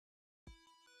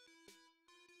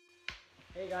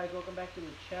Hey guys, welcome back to the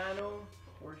channel.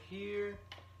 We're here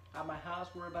at my house.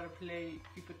 We're about to play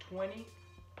FIFA 20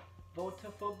 Volta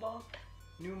football,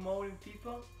 new mode in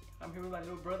FIFA. I'm here with my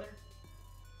little brother.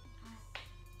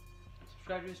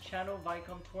 Subscribe to his channel,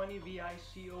 Vicom20,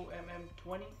 VICOMM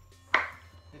 20.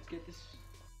 Let's get this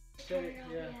set.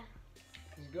 Yeah.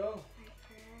 Let's go.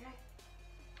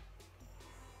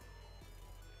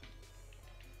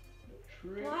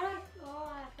 Oh,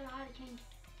 I forgot how to change.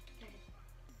 There it is.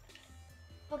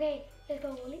 Okay, let's go,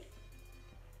 Wooly.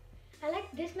 I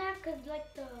like this map because the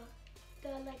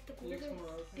goals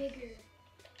are bigger,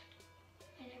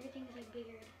 and everything is like bigger.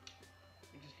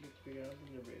 It just looks bigger. I don't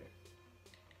think they're bigger.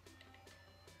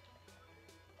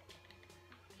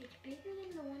 It's bigger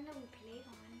than the one that we played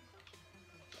on.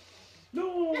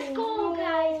 No! Let's go,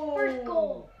 guys! First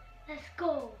goal. Let's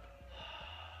go.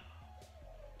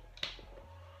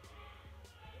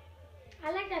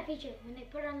 I like that feature when they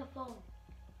put it on the phone.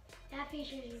 That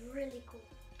feature is really cool.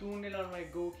 Doing it on my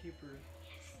goalkeeper.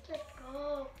 Yes, let's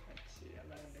go. Let's see, I'm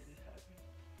not gonna let this happen.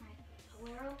 Alright,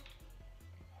 Aguero.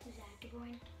 Who's that? De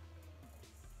Bruyne.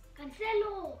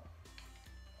 Cancelo!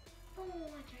 Oh,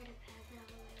 I tried to pass it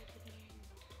all the way to the end.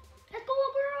 Let's go,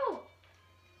 Aguero!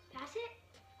 Pass it?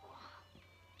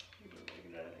 Here we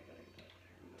go.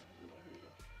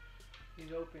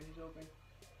 He's open, he's open.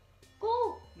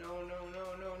 Go! No.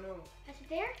 Pass it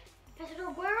there. Pass it to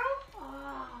Aguero.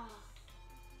 Ah.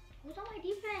 Who's on my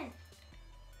defense?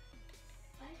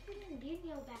 Why is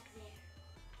Fernandinho back there?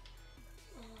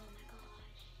 Oh my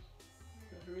gosh.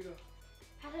 Here we go.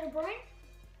 Pass it to Bruyne.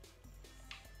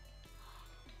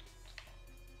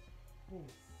 Ooh.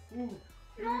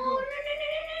 Here No. we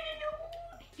go.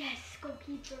 Yes,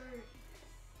 goalkeeper.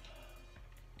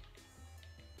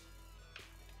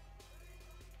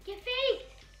 Get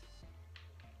faked.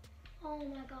 Oh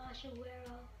my gosh,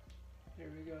 Aguero. Here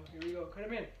we go. Cut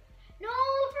him in. No,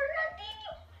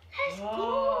 Fernandinho. Let's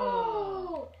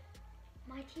go.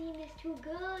 My team is too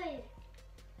good.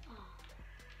 Oh,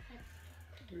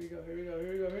 Here we go.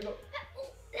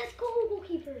 let's go,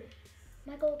 goalkeeper.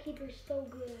 My goalkeeper is so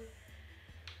good.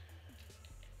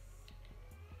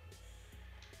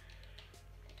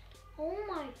 Oh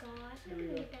my gosh, Here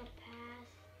look we at go. that pass.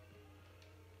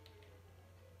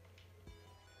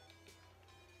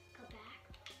 Go back.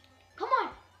 Come on.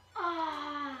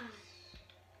 Ah.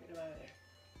 Get him out of there.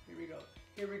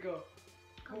 Here we go.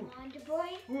 Come Ooh. on, De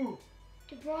Bruyne. Ooh.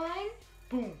 De Bruyne.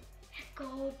 Boom. Let's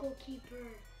go, goalkeeper.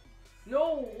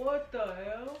 No, what the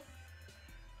hell?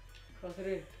 Cross it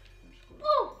in.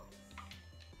 Oh!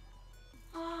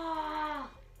 Ah!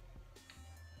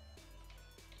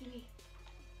 Give me.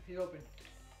 He's open.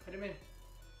 Cut him in.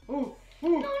 Ooh.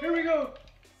 Here we go.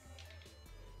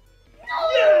 No!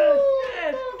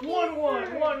 Yes!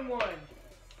 Goalkeeper! 1-1.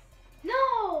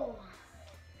 No!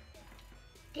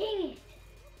 Dang it.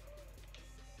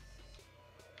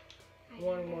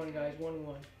 1-1, guys.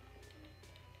 1-1.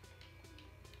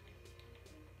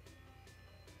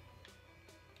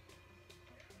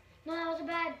 No, that was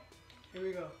bad. Here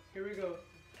we go.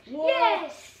 What?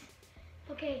 Yes!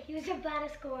 Okay, he was about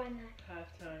to score on that.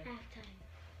 Halftime.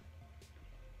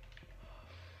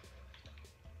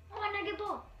 Oh, and I get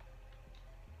ball.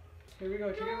 Here we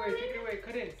go. Take it away.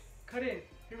 Cut in.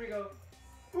 Here we go.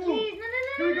 Ooh. Please, no.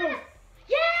 Here we go.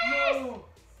 Yes! No.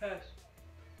 Pass.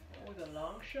 Oh, with a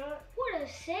long shot? What a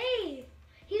save.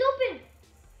 He's open.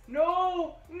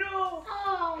 No.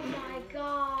 Oh my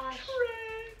gosh.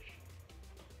 Trash.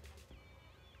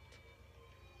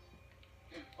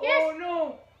 Yes. Oh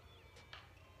no.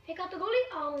 Pick out the goalie.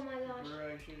 Oh my gosh. Bro,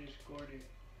 I should have scored it.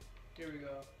 Here we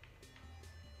go.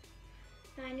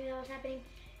 No, I knew that was happening.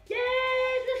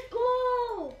 Yes, let's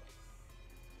go.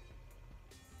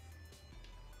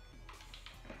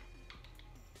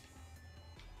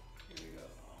 Here we go.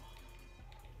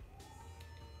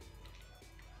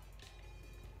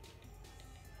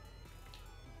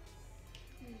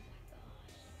 Oh my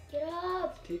gosh. Get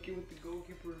up. Take it with the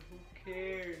goalkeeper. Who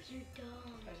cares? You're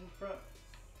dumb. That's in front.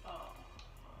 Ah.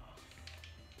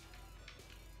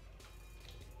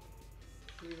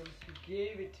 Here we go. He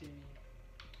gave it to me.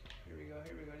 Here we go.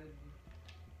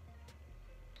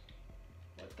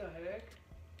 What the heck?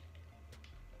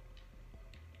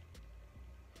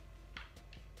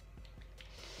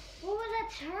 What was that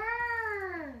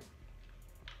turn?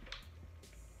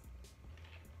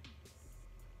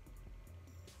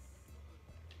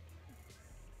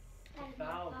 That is not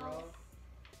Foul, foul. bro.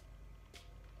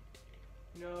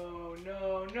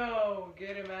 No.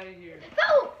 Get him out of here.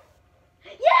 Go!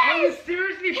 Are you Yes!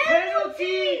 seriously?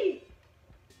 Penalty!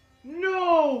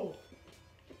 No!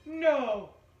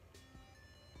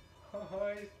 Oh,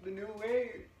 it's the new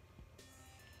way.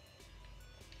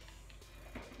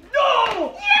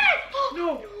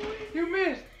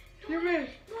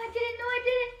 missed. No, I didn't. No, I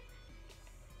didn't.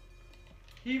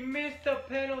 He missed the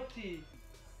penalty.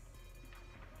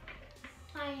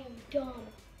 I am dumb.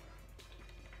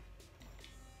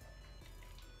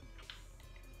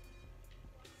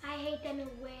 I hate that new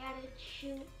way how to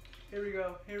shoot. Here we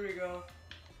go. Here we go.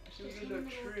 So we Just do a hit little him in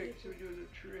the trick. goalkeeper. So we do a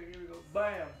little trick. Here we go.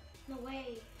 Bam. No way.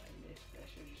 I missed that.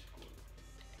 Should have just scored.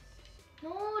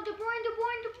 No, De Bruyne, De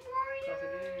Bruyne, De Bruyne. Toss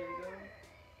it in. Here we go.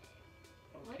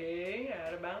 Okay,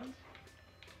 out of bounds.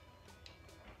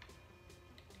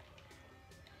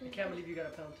 I can't believe you got a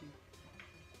penalty.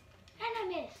 And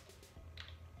I missed.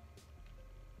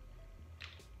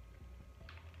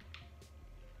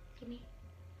 Give me.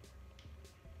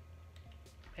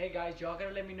 Hey guys, y'all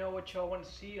gotta let me know what y'all want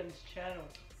to see on this channel.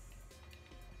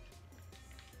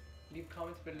 Leave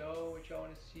comments below what y'all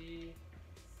want to see.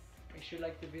 Make sure you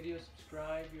like the video,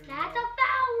 subscribe. That's a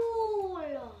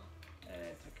foul.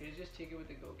 It's okay, just take it with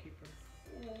the goalkeeper.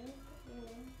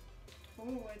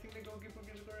 Oh, I think the goalkeeper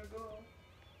is gonna go.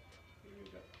 Here we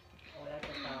go. Oh, that's a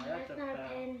foul. That's a not foul. a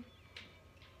pen.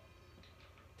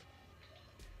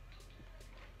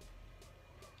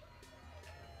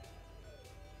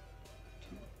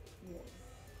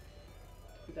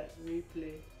 Look at that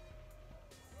replay.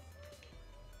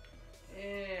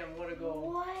 Damn, what a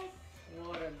goal. What?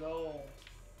 What a goal.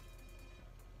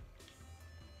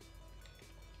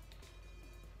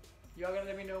 Y'all gotta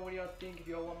let me know what y'all think. If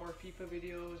y'all want more FIFA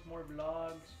videos, more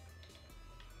vlogs.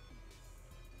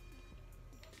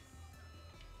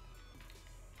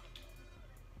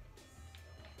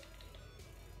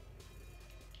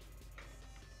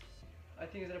 I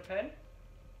think, is it a pen?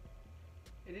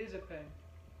 It is a pen.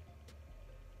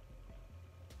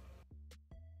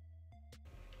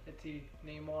 Let's see,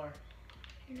 Neymar.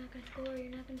 You're not gonna score,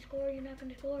 you're not gonna score, you're not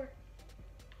gonna score.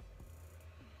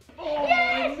 Oh,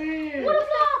 Yes! man! What a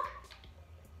block!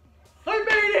 I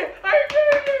made it! I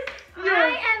made it! Yes!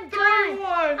 I am done!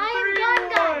 3-1! I am done,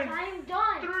 guys! I am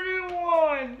done!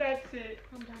 3-1! That's it.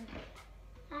 I'm done.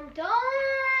 I'm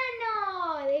done!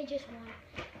 No, they just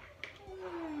won.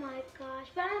 Oh my gosh.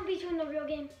 But I'm gonna beat you in the real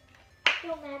game.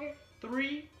 Don't matter.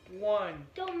 3-1.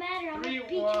 Don't matter. I'm gonna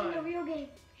beat you in the real game.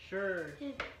 Sure.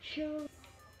 Sure.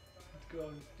 Let's go.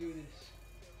 Let's do this.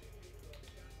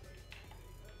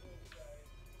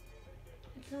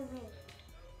 It's no rules.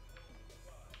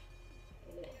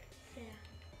 Sit down.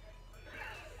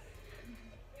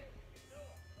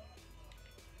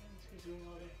 He's doing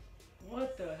all this.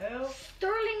 What the hell?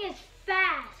 Sterling is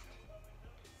fast.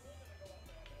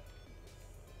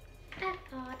 Oh, I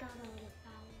thought that was a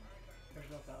foul. There's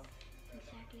no foul.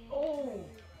 Exactly. Oh!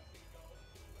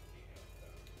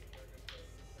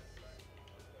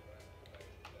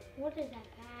 What is that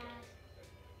pass?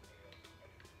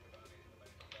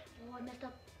 Oh, I messed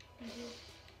up. Thank you.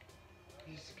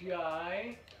 This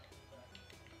guy.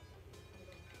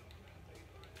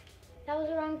 That was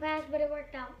the wrong pass, but it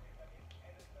worked out.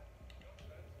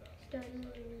 Sterling,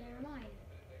 never mind.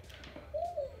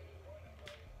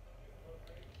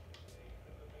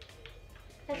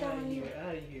 That's all Out of on you. here.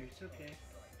 Out of here. It's okay.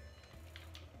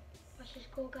 Watch this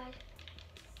goal, guys.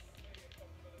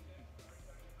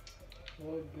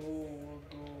 What goal?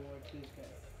 What goal? What's this guy?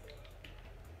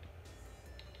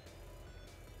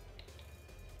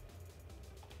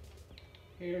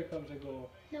 Here comes a goal.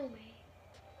 No way.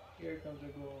 Here comes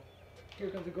a goal. Here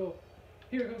comes a goal.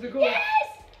 Here comes a goal. Yes!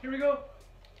 Here we go.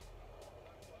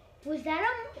 Was that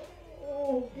a...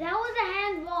 Oh. That was a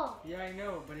handball. Yeah, I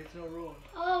know, but it's no rule.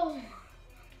 Oh.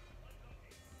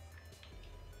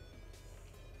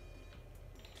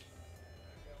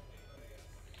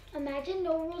 Imagine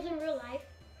no rules in real life.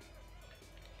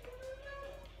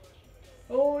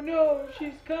 Oh no,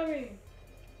 she's coming.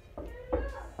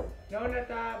 No,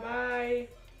 Nata, bye.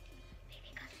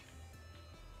 Baby cousin.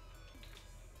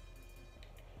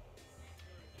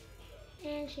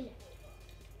 And she left.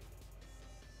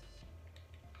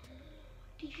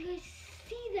 Did you guys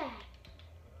see that?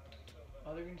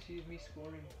 All they're gonna see is me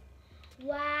scoring.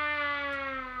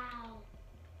 Wow.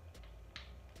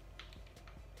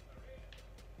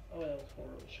 Oh, that was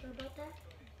horrible. Sure about that?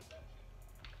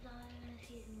 Because all I'm going to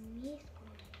see is me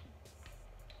scoring.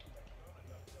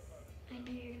 I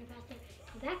knew you were going to pass there.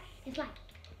 Go back and slide.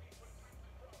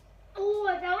 Oh,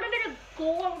 if that would have been a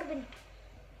goal, I would have been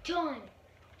done.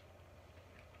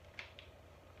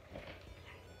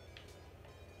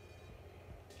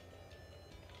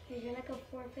 Is there like a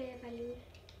forfeit if I lose?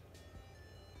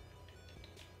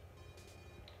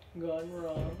 Gone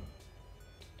wrong.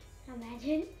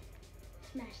 Imagine.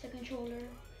 Smash the controller.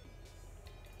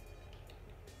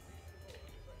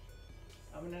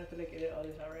 I'm gonna have to like edit all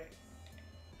this out, right?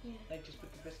 Yeah. Like just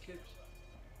put the best clips.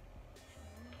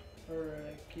 Or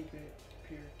keep it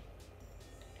pure.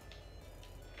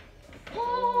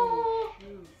 Oh!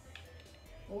 Shoot.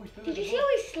 Oh, he's Did you see how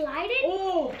he slided?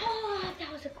 Oh! Oh,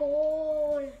 that was a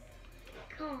goal.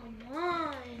 Come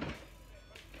on.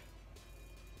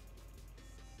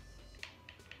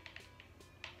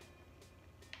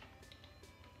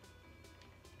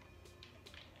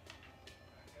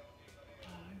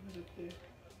 He was up there.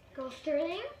 Go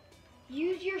Sterling.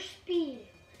 Use your speed.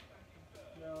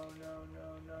 No.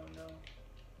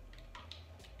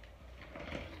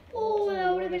 Oh,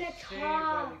 that would have what been a save by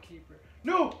top. the keeper.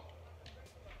 No!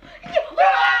 I hit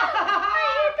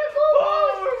the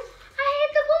goalpost. I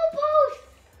hit the goalpost.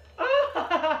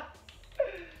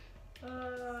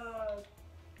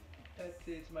 That's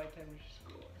it. It's my time to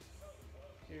score.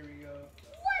 Here we go.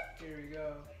 What? Here we go.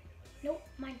 Nope,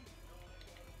 mine.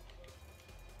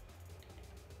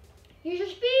 Use your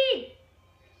speed.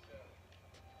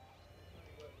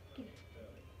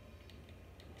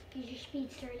 Use your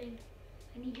speed, Sterling.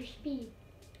 I need your speed.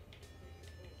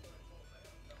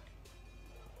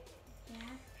 Yeah?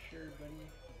 Sure, buddy.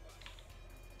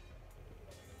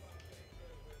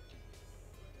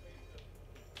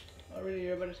 Oh, really?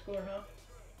 You're about to score, huh?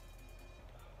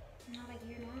 Not like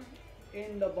you're not.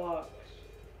 In the box.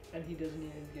 And he doesn't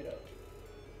even get up.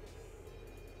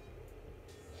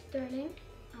 Sterling,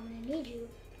 I'm gonna need you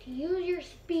to use your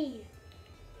speed.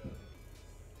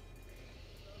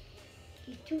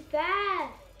 He's too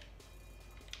fast.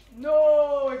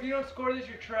 No! If you don't score this,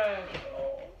 you're trash.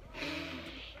 Oh.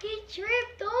 He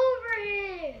tripped over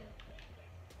him.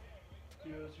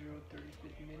 0-0,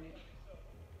 35th minute.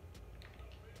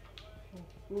 Oh.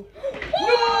 No!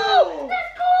 No!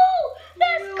 Let's go!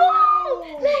 Let's No!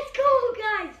 go! Let's go,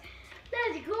 guys!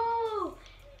 Let's go!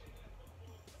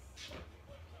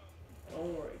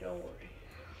 Don't worry.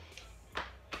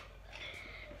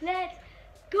 Let's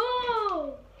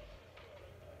go!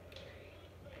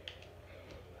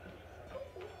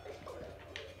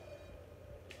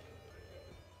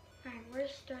 Alright,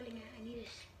 where's Sterling at? I need his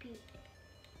speed.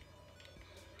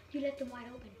 You left him wide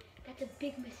open. That's a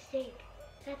big mistake.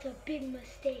 That's a big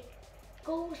mistake.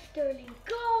 Go, Sterling,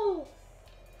 go!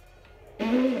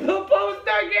 The post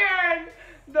again!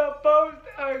 The post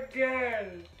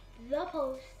again! The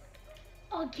post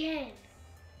again.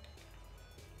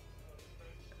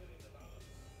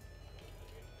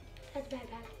 That's bad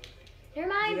pass. Never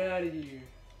mind. Get out of here.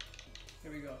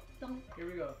 Here we go. Don't. Here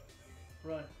we go.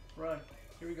 Run.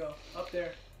 Here we go. Up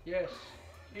there. Yes.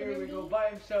 Here we go. Really?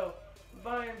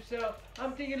 By himself.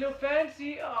 I'm thinking a little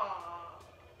fancy. Ah.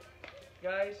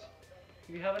 Guys,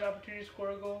 if you have an opportunity to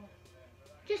score a goal,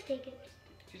 Just take it.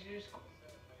 just score.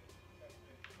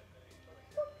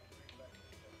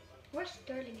 Where's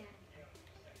Sterling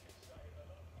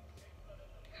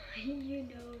at? You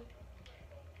know.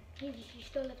 You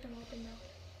still left him open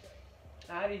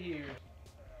though. Out of here.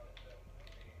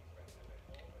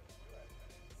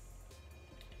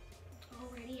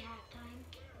 Already halftime.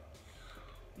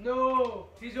 No!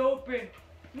 He's open!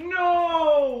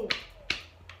 No!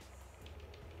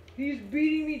 He's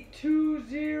beating me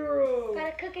 2-0!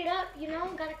 Gotta cook it up, you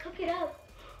know? Gotta cook it up.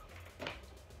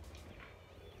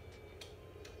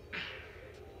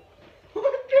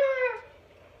 What the?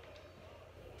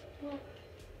 What?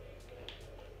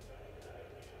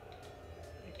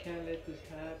 I can't let this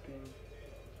happen.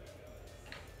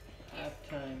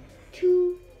 Halftime.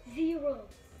 2-0.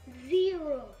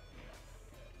 0.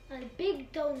 A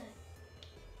big donut.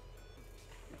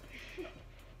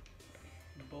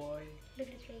 Boy. Look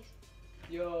at his face.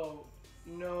 Yo,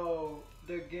 no.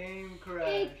 The game crashed.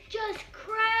 It just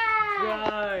crashed.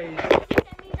 Guys, I think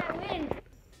that means I win.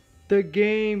 the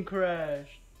game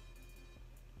crashed.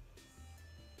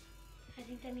 I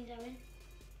think that means I win.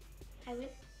 I win.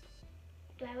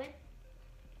 Do I win?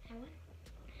 I won.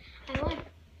 I won.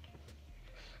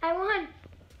 I won.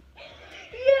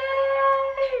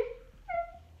 Yay!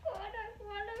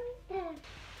 What?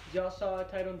 Y'all saw a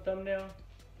title and thumbnail?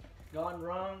 Gone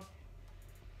wrong?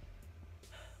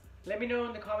 Let me know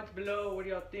in the comments below what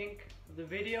y'all think of the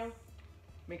video.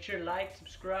 Make sure to like,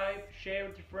 subscribe, share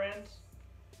with your friends.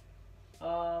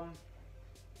 Well,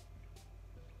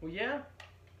 yeah.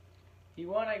 He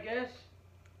won, I guess.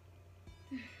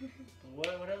 What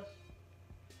else?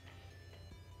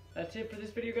 That's it for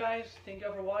this video, guys. Thank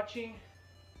y'all for watching.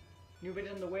 New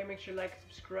videos on the way. Make sure to like,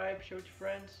 subscribe, share with your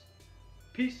friends.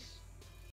 Peace.